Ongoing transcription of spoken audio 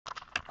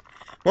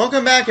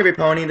Welcome back, every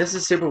pony. This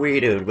is Super Wee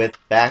Dude with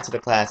Back to the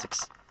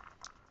Classics.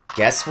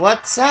 Guess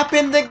what's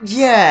happened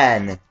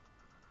again?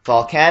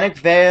 Volcanic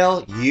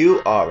Vale,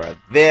 you are a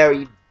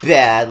very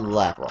bad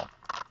level.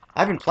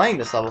 I've been playing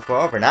this level for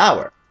over an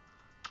hour.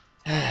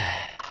 And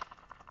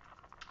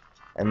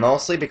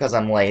mostly because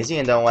I'm lazy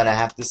and don't want to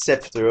have to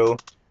sift through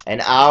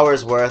an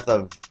hour's worth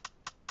of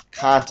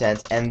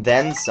content and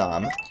then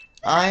some,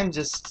 I'm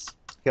just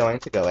going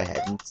to go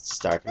ahead and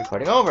start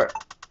recording over.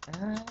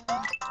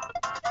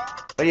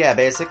 But yeah,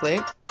 basically,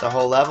 the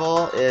whole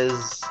level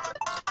is...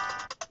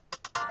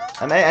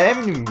 I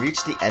haven't even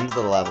reached the end of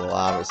the level,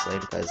 obviously,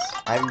 because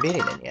I haven't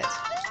beaten it yet.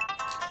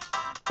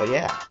 But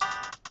yeah,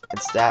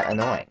 it's that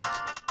annoying.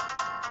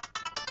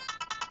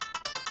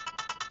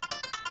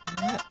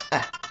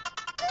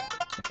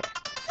 Okay.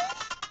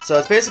 So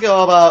it's basically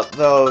all about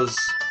those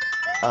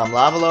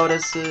lava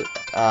lotuses.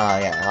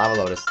 Lava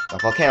lotus.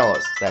 Volcano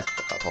lotus. That's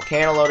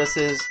volcano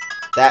lotuses.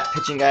 That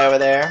pitching guy over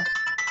there.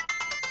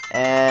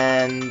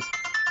 And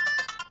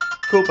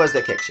Koopas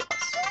that kick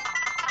shots.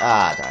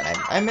 Ah, darn,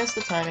 I missed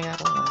the timing, I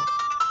don't know.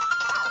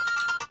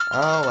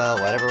 Oh,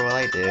 well, whatever will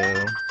I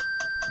do?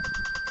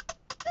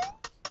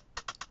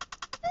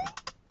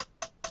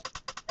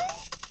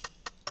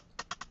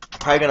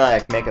 Probably gonna,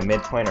 like, make a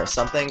midpoint or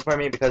something for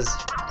me, because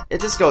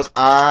it just goes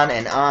on,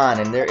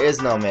 and there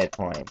is no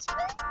midpoint.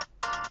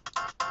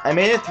 I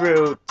made it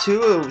through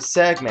 2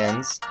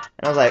 segments,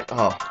 and I was like,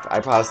 oh, I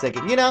probably was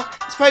thinking, you know,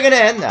 it's probably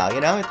gonna end now,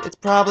 you know? It's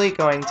probably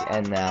going to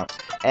end now.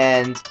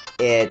 And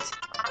it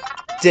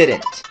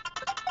didn't.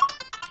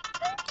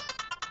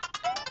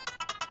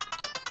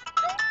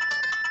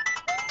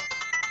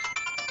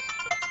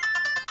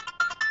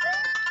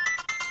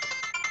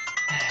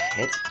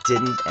 It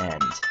didn't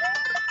end.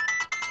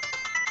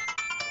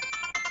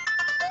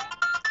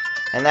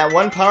 And that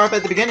one power-up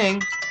at the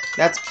beginning,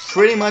 that's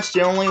pretty much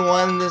the only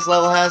one this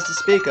level has to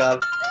speak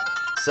of.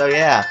 So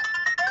yeah.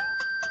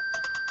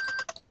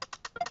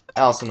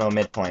 Also no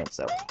midpoint,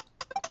 so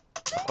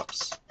of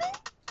course.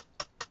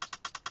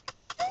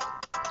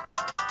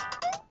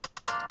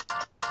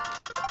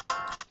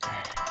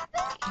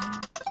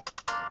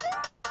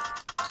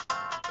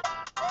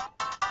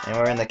 And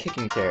we're in the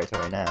kicking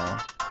territory now.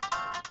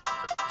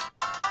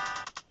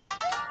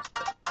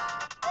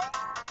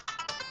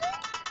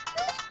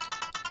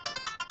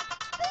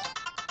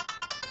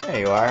 There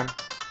you are.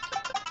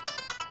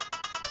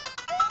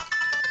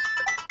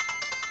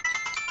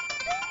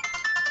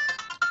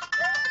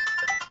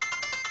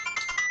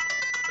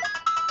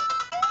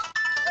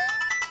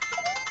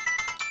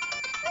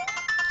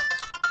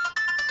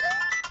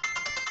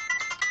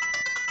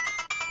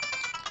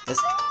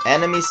 Just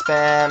enemy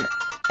spam,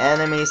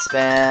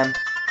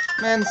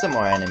 and some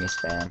more enemy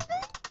spam,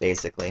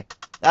 basically.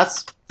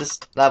 That's this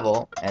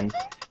level and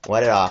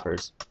what it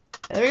offers.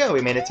 And there we go,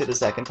 we made it to the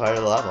second part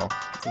of the level.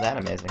 Isn't that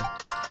amazing?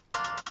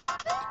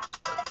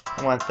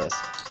 I want this.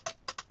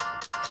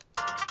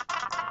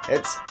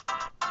 It's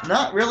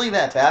not really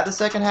that bad, the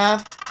second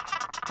half.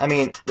 I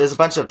mean, there's a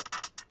bunch of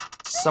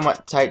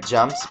somewhat tight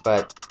jumps,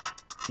 but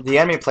the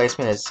enemy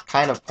placement is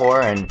kind of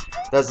poor and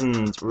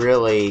doesn't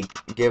really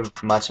give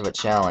much of a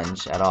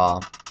challenge at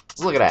all.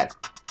 Just look at that.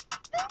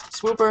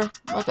 Swooper?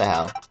 What the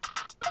hell?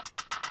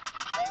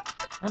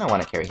 I don't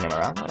want to carry him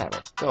around.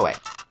 Whatever. Go away.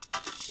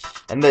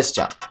 And this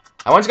jump.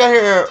 I once got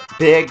here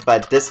big,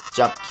 but this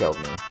jump killed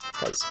me.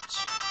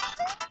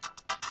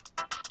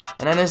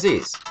 And then there's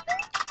these.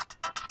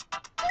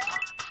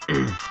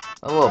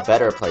 A little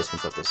better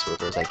placements of the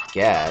swoopers, I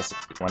guess,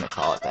 if you want to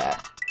call it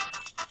that.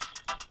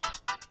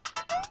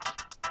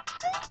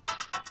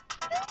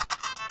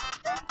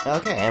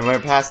 Okay, and we're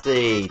past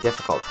the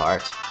difficult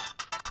part.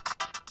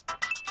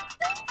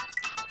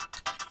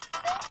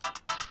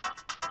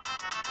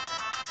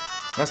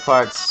 This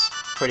part's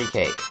pretty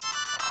cake.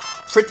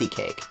 Pretty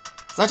cake.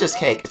 It's not just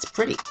cake, it's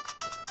pretty.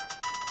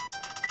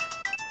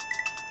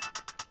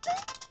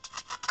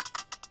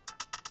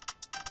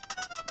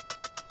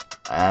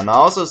 I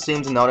also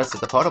seem to notice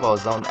that the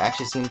Pokeballs don't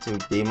actually seem to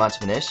be much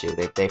of an issue.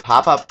 They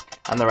pop up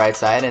on the right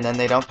side, and then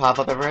they don't pop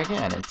up ever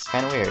again. It's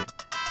kind of weird.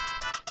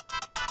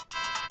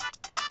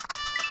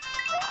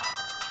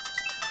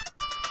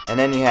 And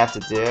then you have to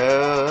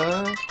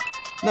do...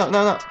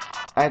 No.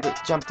 I have to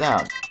jump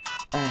down.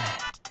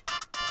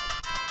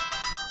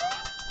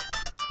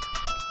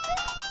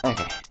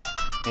 Okay.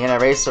 I'm gonna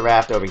race the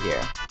raft over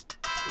here.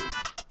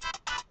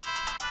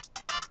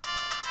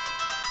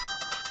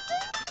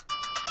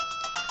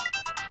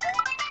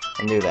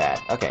 And do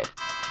that. Okay.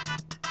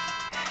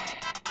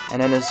 And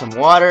then there's some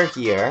water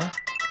here.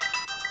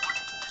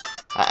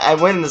 I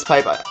went in this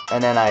pipe,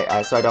 and then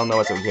so I don't know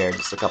what's over here.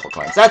 Just a couple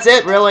coins. That's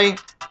it, really?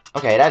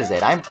 Okay, that is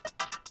it.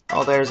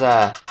 Oh, there's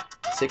a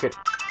secret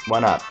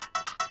one-up.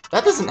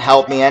 That doesn't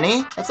help me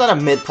any. That's not a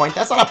midpoint.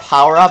 That's not a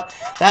power-up.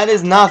 That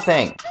is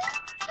nothing.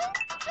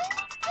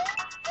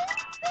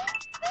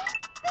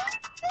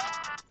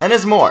 And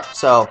there's more,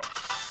 so...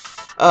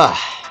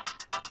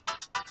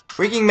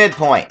 Freaking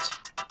midpoint.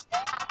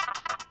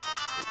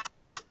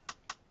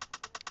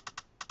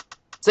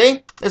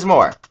 See? There's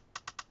more.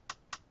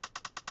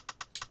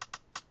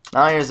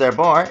 Not only is there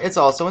more, it's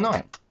also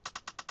annoying.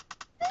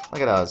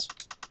 Look at those.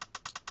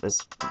 There's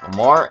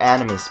more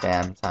anime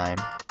spam time.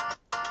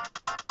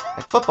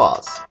 Like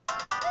footballs.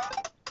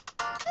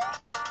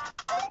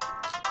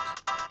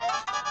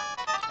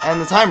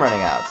 And the time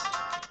running out.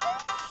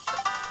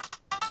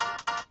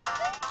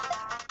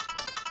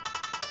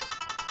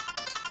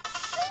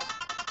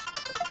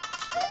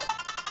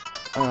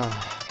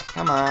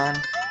 Come on.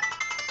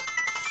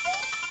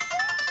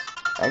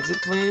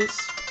 Exit, please.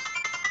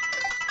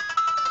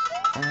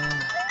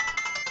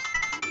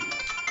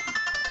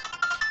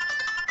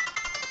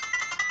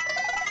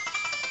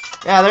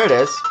 Yeah, there it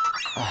is.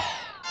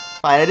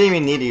 Fine, I didn't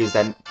even need to use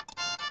that.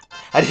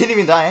 I didn't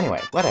even die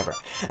anyway. Whatever.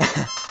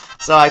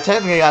 So I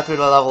technically got through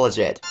the level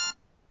legit.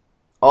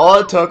 All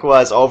it took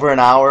was over an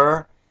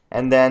hour,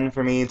 and then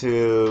for me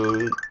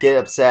to get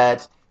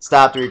upset,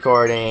 stop the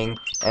recording,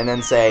 and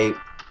then say,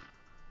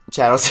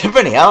 Channel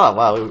Symphony. Oh,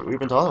 wow, we've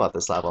been talking about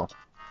this level.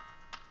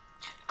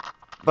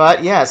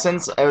 But yeah,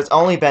 since it's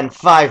only been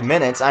 5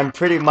 minutes, I'm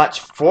pretty much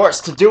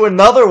forced to do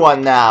another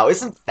one now.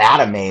 Isn't that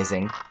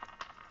amazing?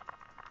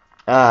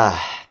 I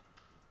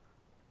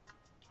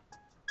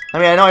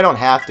mean, I know I don't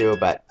have to,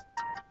 but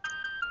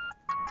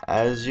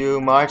as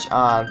you march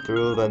on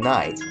through the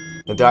night,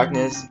 the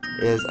darkness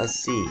is a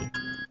sea.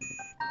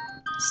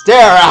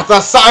 Stare at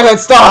the silent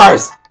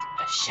stars!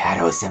 A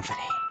Shadow Symphony.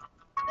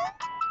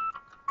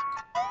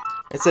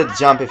 It's a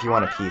jump if you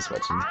want a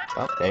P-switch. And,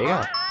 oh, there you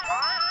go.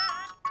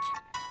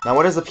 Now,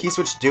 what does the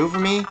P-switch do for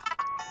me?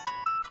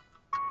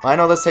 Well, I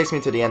know this takes me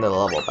to the end of the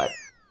level, but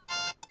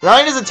not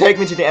only does it take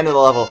me to the end of the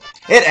level,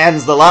 it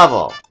ends the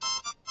level.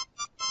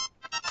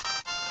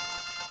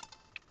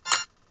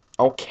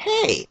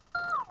 Okay.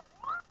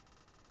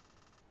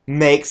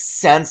 Makes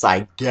sense,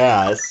 I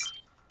guess.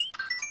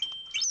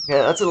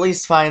 Okay, let's at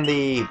least find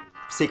the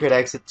secret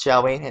exit,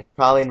 shall we? It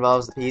probably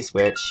involves the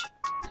P-switch.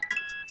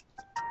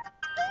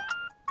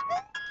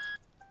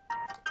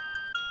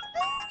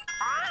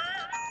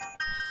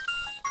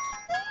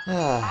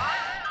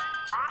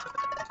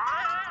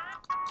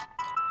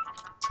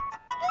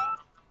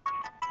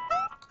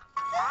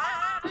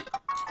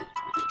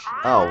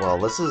 Oh well,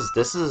 this is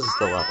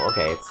the level.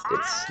 Okay,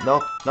 it's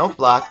no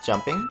block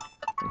jumping.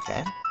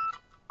 Okay.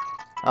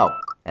 Oh,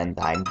 and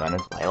I'm gonna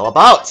flail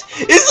about.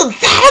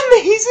 Isn't that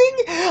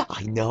amazing?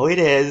 I know it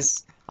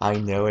is. I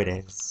know it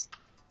is.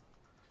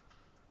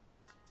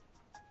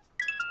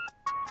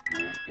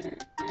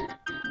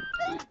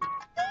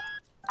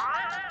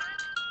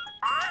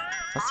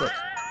 That's it.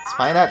 Let's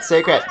find that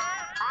secret.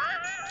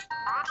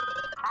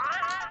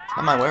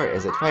 Come on, where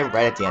is it? Probably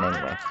right at the end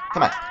anyway.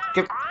 Come on,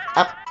 get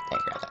up.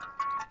 Can't grab that.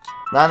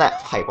 Not in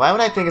that pipe. Why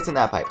would I think it's in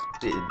that pipe?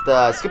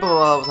 The skippable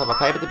levels have a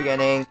pipe at the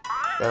beginning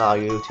that allow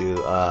you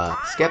to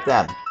skip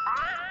them.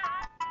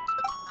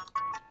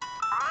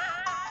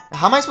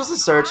 How am I supposed to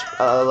search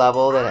a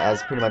level that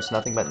has pretty much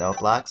nothing but no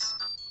blocks?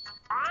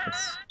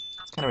 It's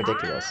kind of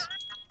ridiculous.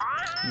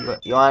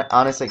 You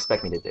honestly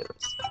expect me to do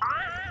this?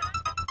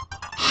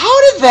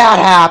 How did that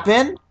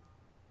happen?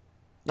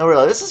 No,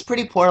 really, this is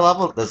pretty poor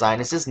level design.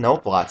 It's just no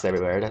blocks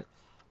everywhere.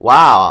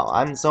 Wow,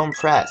 I'm so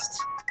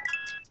impressed.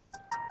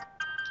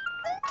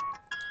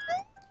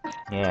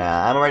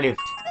 Yeah, I'm already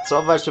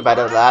so frustrated by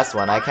the last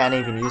one. I can't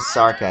even use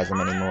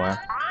sarcasm anymore.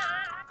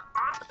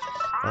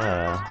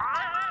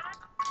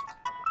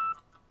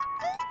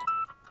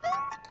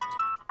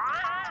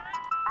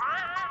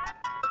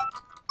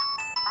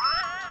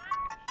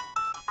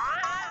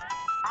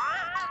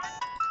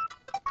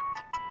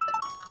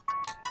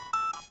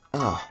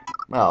 Oh,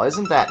 well,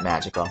 isn't that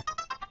magical?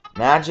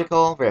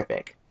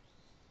 Magical-rific.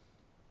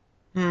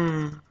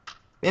 You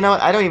know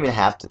what? I don't even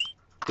have to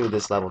do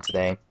this level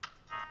today.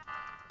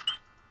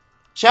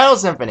 Shadow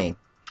Symphony.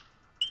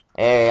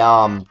 A,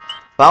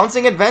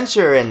 bouncing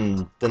adventure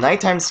in the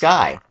nighttime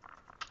sky.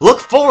 Look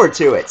forward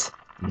to it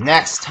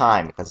next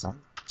time, because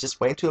I'm just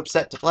way too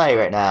upset to play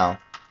right now.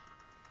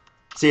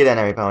 See you then,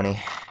 every pony.